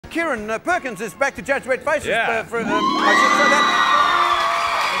Kieren, Perkins is back to judge red faces. Yeah. I should say that.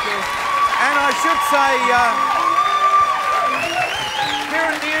 And I should say,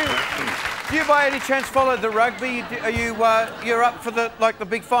 Kieren, do you by any chance follow the rugby? Are you you're up for the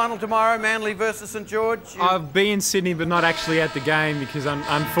big final tomorrow, Manly versus St George? I'll be in Sydney, but not actually at the game because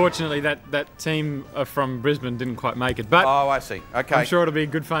unfortunately that team from Brisbane didn't quite make it. But oh, I see. Okay. I'm sure it'll be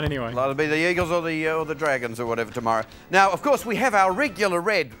good fun anyway. Well, it'll be the Eagles or the Dragons or whatever tomorrow. Now, of course, we have our regular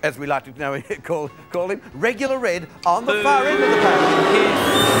red, as we like to call him, regular red on the far end of the panel.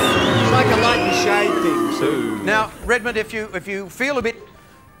 It's like a lightning shade thing. So. Now, Redmond, if you feel a bit.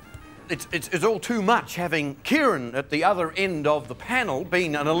 It's all too much having Kieren at the other end of the panel,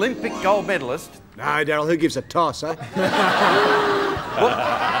 being an Olympic gold medalist. No, Daryl, who gives a toss, eh?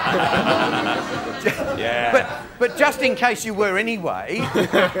 Yeah. But just in case you were anyway,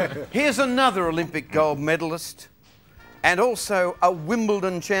 here's another Olympic gold medalist and also a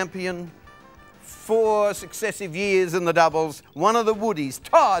Wimbledon champion, 4 successive years in the doubles, one of the Woodies,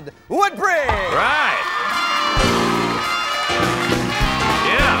 Todd Woodbridge. Right.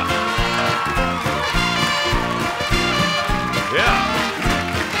 Yeah.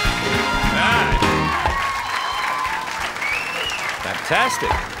 Right.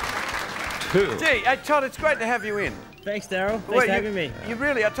 Fantastic. Gee, Todd, it's great to have you in. Thanks, Daryl. Thanks for having me. You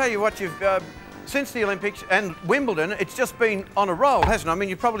really, I tell you what, you've since the Olympics and Wimbledon, it's just been on a roll, hasn't it? I mean,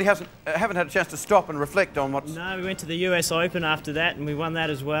 you probably haven't had a chance to stop and reflect on what's... No, we went to the US Open after that, and we won that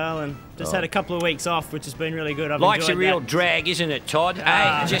as well, and just had a couple of weeks off, which has been really good. Life's a real drag, isn't it, Todd?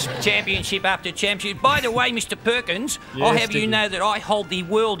 Hey, just championship after championship. By the way, Mr. Perkins, I'll have you know that I hold the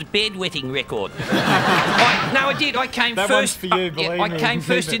world bedwetting record. No, I did. I came that first. One's for you, believe I me. came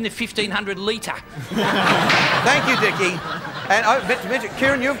first in the 1500 litre. Thank you, Dickie. And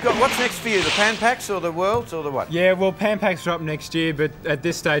Kieren, you've got what's next for you? The Pan Pacs or the Worlds or the what? Yeah, well, Pan Pacs are up next year, but at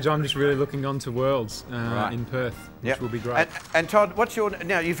this stage, I'm just really looking on to Worlds in Perth, which will be great. And Todd, what's your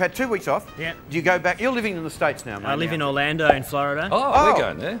now? You've had 2 weeks off. Yeah. Do you go back? You're living in the States now, mate. I live in Orlando, in Florida. Oh, we're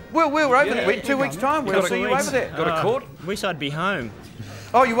going there. Well, we're over there. In 2 weeks' time, we'll see you over there. Got a court? Wish I'd be home.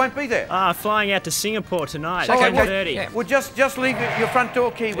 Oh, you won't be there? Flying out to Singapore tonight. Okay. 10:30. Yeah. Well, just leave your front door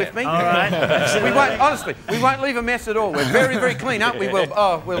key with me. All right. Honestly, we won't leave a mess at all. We're very, very clean, aren't we, Will?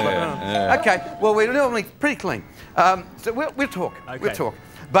 Oh, Will. Okay. Well, we're normally pretty clean. So we'll talk. Okay. We'll talk.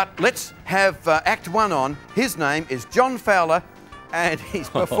 But let's have Act 1 on. His name is John Fowler, and he's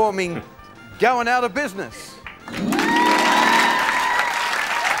performing "Going Out of Business."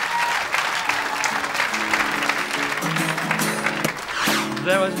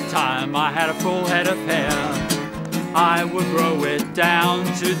 There was a time I had a full head of hair. I would grow it down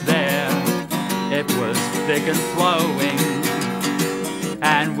to there. It was thick and flowing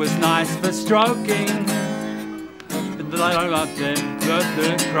and was nice for stroking. But I loved it,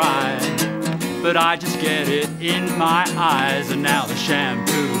 cry. But I just get it in my eyes, and now the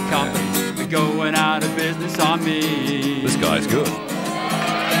shampoo companies are going out of business on me. This guy's good.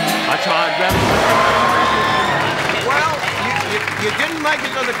 I tried Well, you didn't make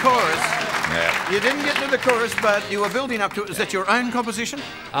it to the chorus. Yeah. You didn't get to the chorus, but you were building up to it. Is that your own composition?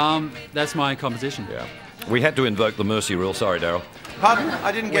 That's my composition. Yeah. We had to invoke the mercy rule. Sorry, Daryl. Pardon?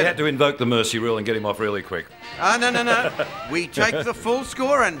 I didn't We get had it. to invoke the mercy rule and get him off really quick. No. We take the full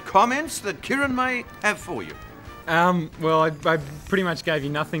score and comments that Kieren may have for you. Well, I pretty much gave you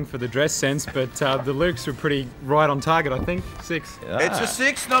nothing for the dress sense, but the lyrics were pretty right on target, I think. 6. It's a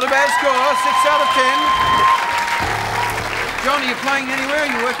 6, not a bad score. 6 out of 10. John, are you playing anywhere? Are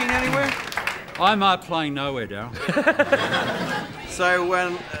you working anywhere? I'm playing nowhere, Daryl.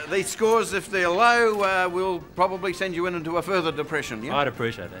 So these scores, if they're low, we'll probably send you into a further depression, yeah? I'd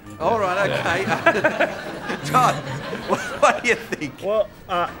appreciate that. Yeah. All right, okay. Todd, what do you think? Well,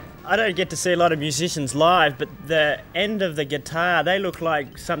 I don't get to see a lot of musicians live, but the end of the guitar, they look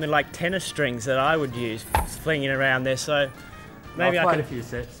like something like tennis strings that I would use flinging around there, so maybe I've I played could... a few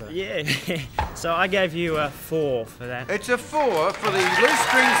sets, so... Yeah, so I gave you a 4 for that. It's a 4 for the loose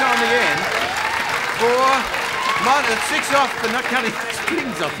strings on the end. 4, 6 off for not cutting the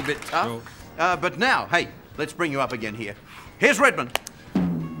strings off a bit tough. But now, hey, let's bring you up again here. Here's Redmond.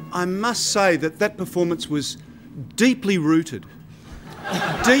 I must say that performance was deeply rooted.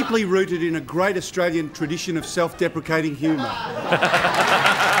 Deeply rooted in a great Australian tradition of self-deprecating humour.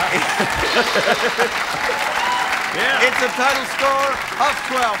 It's a total score of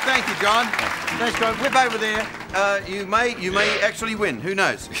 12. Thank you, John. Thanks, John. Whip over there. You may actually win. Who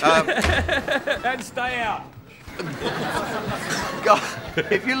knows? And stay out.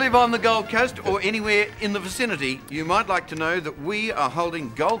 If you live on the Gold Coast or anywhere in the vicinity, you might like to know that we are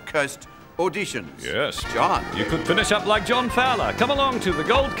holding Gold Coast auditions. Yes. John. You could finish up like John Fowler. Come along to the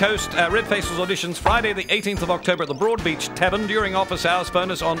Gold Coast Red Faces auditions Friday the 18th of October at the Broadbeach Tavern during office hours.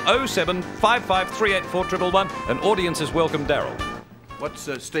 Phone us on 07 55 384 111 and audience is welcome, Daryl. What's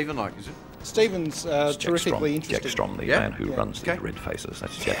Stephen like, is it? Stephen's terrifically interesting. Jack Strom, the Yeah? man who runs Okay. the Red Faces.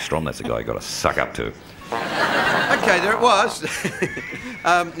 That's Jack Strom. That's the guy you got to suck up to. Okay, there it was.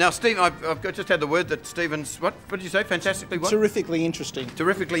 Now, Stephen, I've just had the word that Stephen's, what did you say? Fantastically what? Terrifically interesting.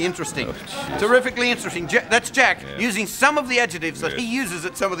 Terrifically interesting. Terrifically interesting. That's Jack using some of the adjectives that he uses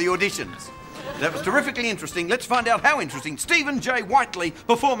at some of the auditions. That was terrifically interesting. Let's find out how interesting. Stephen J. Whiteley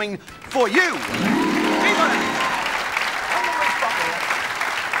performing for you. Stephen!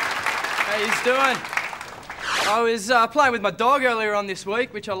 How you doing? I was playing with my dog earlier on this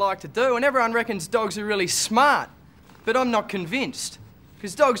week, which I like to do, and everyone reckons dogs are really smart, but I'm not convinced.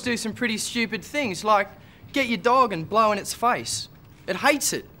 Because dogs do some pretty stupid things, like get your dog and blow in its face. It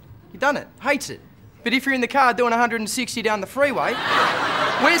hates it. You done it. Hates it. But if you're in the car doing 160 down the freeway,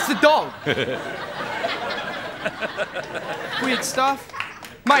 where's the dog? Weird stuff.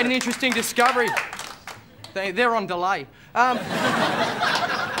 Made an interesting discovery. They're on delay.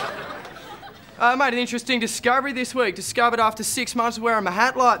 I made an interesting discovery this week. Discovered after 6 months of wearing my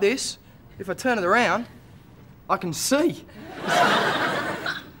hat like this, if I turn it around, I can see.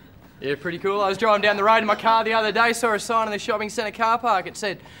 Yeah, pretty cool. I was driving down the road in my car the other day, saw a sign in the shopping centre car park. It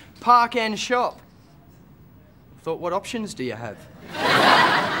said, park and shop. Thought, what options do you have?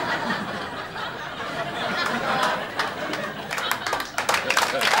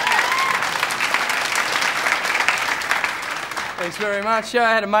 Thanks very much.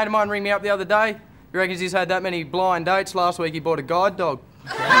 I had a mate of mine ring me up the other day. He reckons he's had that many blind dates. Last week he bought a guide dog.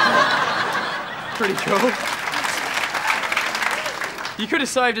 Pretty cool. You could have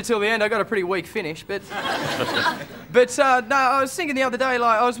saved it till the end. I got a pretty weak finish, but... no, I was thinking the other day,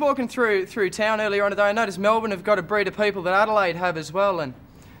 like, I was walking through town earlier on today. I noticed Melbourne have got a breed of people that Adelaide have as well, and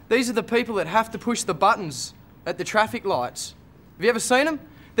these are the people that have to push the buttons at the traffic lights. Have you ever seen them?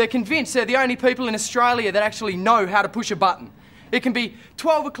 They're convinced they're the only people in Australia that actually know how to push a button. It can be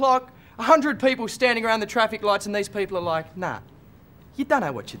 12 o'clock, 100 people standing around the traffic lights, and these people are like, nah, you don't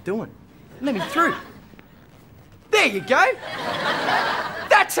know what you're doing. Let me through. There you go.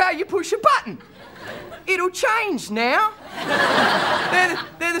 That's how you push a button. It'll change now.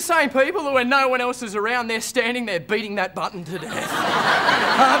 They're the same people that when no one else is around, they're standing there beating that button to death.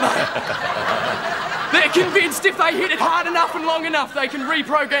 They're convinced if they hit it hard enough and long enough, they can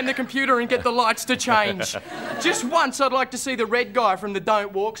reprogram the computer and get the lights to change. Just once, I'd like to see the red guy from the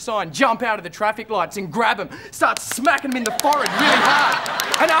Don't Walk sign jump out of the traffic lights and grab him, start smacking him in the forehead really hard.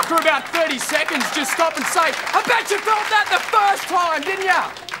 And after about 30 seconds, just stop and say, I bet you felt that the first time, didn't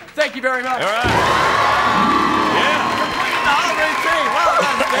ya? Thank you very much. All right. Yeah. Completed the whole routine. Well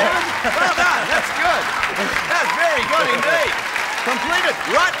done, Stephen. Well done. That's good. That's very good indeed. Completed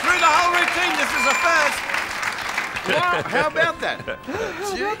right through the whole routine. This is a first. Wow, how about that?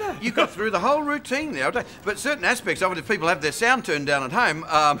 You got through the whole routine there. But certain aspects of it, if people have their sound turned down at home,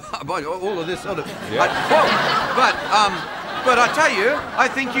 all of this sort of... But I tell you, I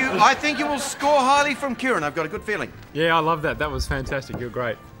think you will score highly from Kieren. I've got a good feeling. Yeah, I love that. That was fantastic. You're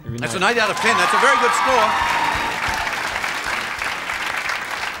great. That's an 8 out of 10. That's a very good score.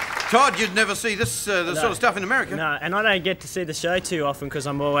 Todd, you'd never see this sort of stuff in America. No, and I don't get to see the show too often because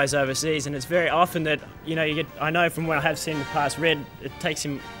I'm always overseas, and it's very often that, you know, I know from what I have seen in the past, Red, it takes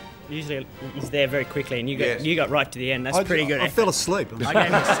him, usually he's there very quickly, and you got right to the end. That's pretty good. I fell asleep. I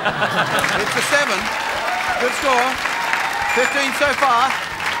gave him It's a 7. Good score. 15 so far.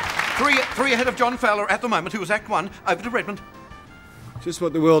 Three ahead of John Fowler at the moment, who was Act 1. Over to Redmond. Just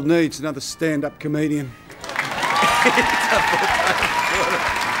what the world needs, another stand-up comedian.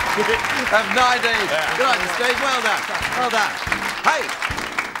 Have 19. Good on you, Steve. Well done. Well done. Hey,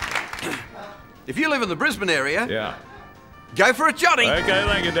 if you live in the Brisbane area, go for it, Johnny. Okay,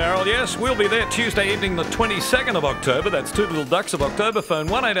 thank you, Daryl. Yes, we'll be there Tuesday evening, the 22nd of October. That's Two Little Ducks of October. Phone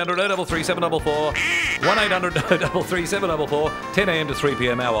 1-800-033-744, 1-800-033-744, 10 a.m. to 3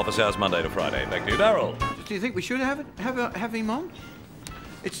 p.m. Our office hours, Monday to Friday. Thank you, Daryl. Do you think we should have him on?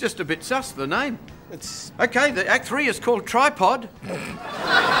 It's just a bit sus, the name. Okay, the Act 3 is called Tripod.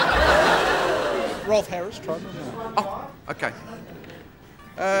 Rolf Harris, Tripod. Oh, okay.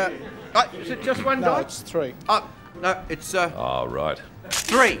 Is it just one guy? No, it's 3. Oh, no, it's... Oh, right.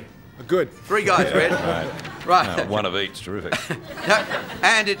 3. Good. 3 guys, Red. Right. One of each, terrific. No,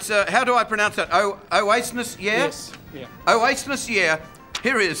 and it's, how do I pronounce that? Oasis, yeah? Yes. Yeah. Oasis, yeah.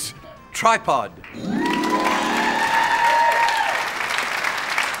 Here is Tripod.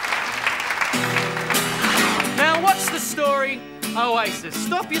 Now, what's the story Oasis,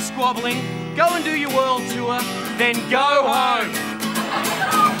 stop your squabbling, go and do your world tour, then go home.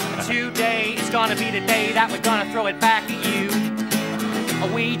 Today is gonna be the day that we're gonna throw it back at you.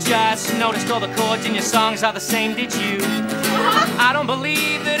 We just noticed all the chords in your songs are the same, did you? I don't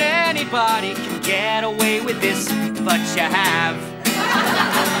believe that anybody can get away with this, but you have.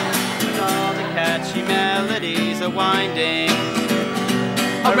 All the catchy melodies are winding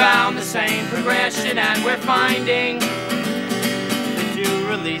around the same progression, and we're finding that you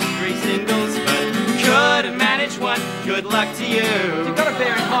released 3 singles, but couldn't manage one. Good luck to you. You've got to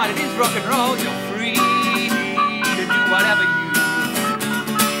bear in mind, it is rock and roll. You're free to do whatever you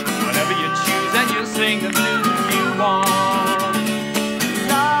choose, and you'll sing the blues if you want.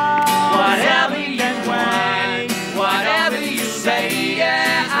 Whatever you want, whatever you say,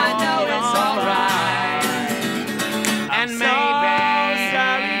 yeah, I know it's alright. And maybe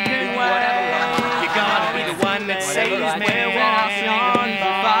you're gonna be the one that saves me when I'm on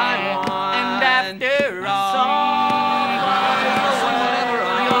fire. And after all,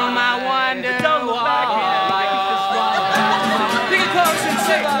 you're my wonder. Don't look back in. Pick it close and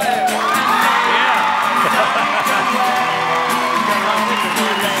sing.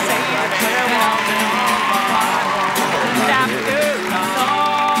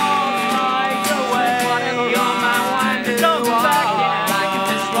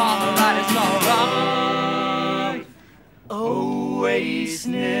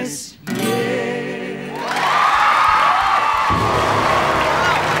 Oasis, yeah.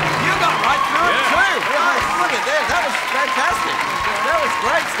 You got right through it too. Look at that. That was fantastic. That was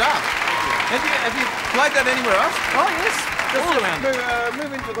great stuff. Have you played that anywhere else? Oh, yes. All around.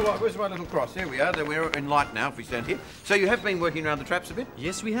 Move into the light. Where's my little cross? Here we are. We're in light now if we stand here. So you have been working around the traps a bit?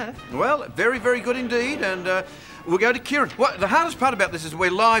 Yes, we have. Well, very, very good indeed. And we'll go to Kieren. Well, the hardest part about this is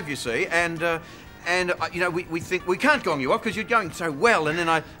we're live, you see, and you know, we think we can't gong you off because you're going so well, and then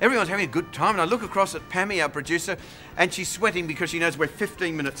everyone's having a good time, and I look across at Pammy, our producer, and she's sweating because she knows we're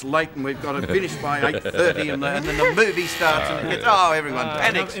 15 minutes late and we've got to finish by 8:30, and then the movie starts, and it gets, everyone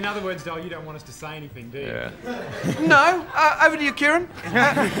panics. In other words, Daryl, you don't want us to say anything, do you? No, over to you, Kieren.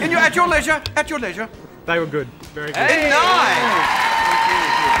 At your leisure, at your leisure. They were good, very good. Hey. A 9.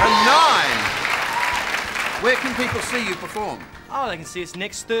 Where can people see you perform? Oh, they can see us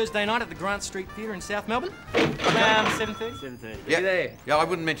next Thursday night at the Grant Street Theatre in South Melbourne. Around 7:30. 7:30. Yeah. There. Yeah, I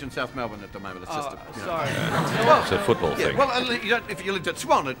wouldn't mention South Melbourne at the moment. It's just sorry. Well, it's a football thing. Well, if you lived at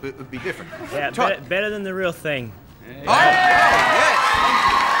Swan, it would be different. Yeah, better than the real thing. Yeah. Oh, yes.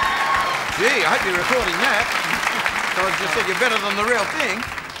 Gee, I hope you're recording that. So I just said you're better than the real thing.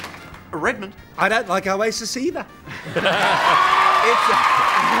 Redmond. I don't like Oasis either. It's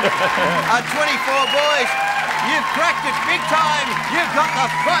 24 boys. You've cracked it big time. You've got the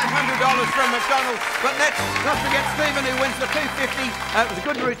 $500 from McDonald's. But let's not forget Stephen, who wins the $250. It was a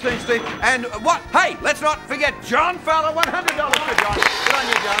good routine, Steve. And what? Hey, let's not forget John Fowler, $100 for John. Good on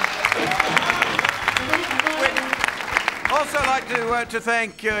you, John. We'd also like to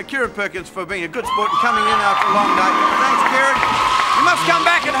thank Kieren Perkins for being a good sport and coming in after a long night. Thanks, Kieren. You must come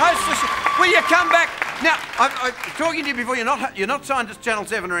back and host the show. Will you come back? Now, I'm talking to you before. You're not signed to Channel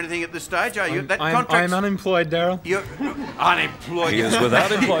 7 or anything at this stage, are you? I'm unemployed, Daryl. You're unemployed. He is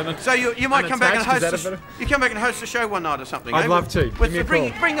without employment. So you might come back and host. You come back and host a show one night or something. I'd love to. Give me a call.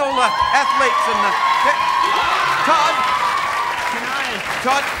 Bring all the athletes and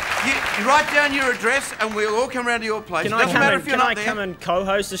Todd. You write down your address and we'll all come round to your place. Can I come and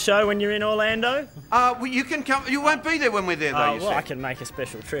co-host the show when you're in Orlando? Well, you can come. You won't be there when we're there, though. Well, I can make a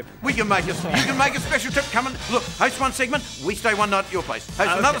special trip. You can make a special trip. Come and look. Host one segment. We stay one night at your place.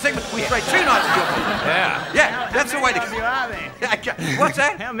 Host another segment. We stay 2 nights at your place. Yeah. That's the way to go. How many of you are there? What's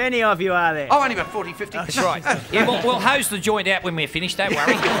that? How many of you are there? Oh, only about 40, 50. That's right. Yeah, we'll host the joint out when we're finished. Don't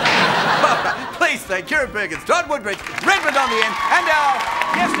worry. Please thank Kieren Perkins, Todd Woodbridge, Redmond on the end, and our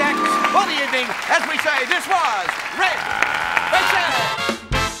guest acts for the evening. As we say, this was Red Faces.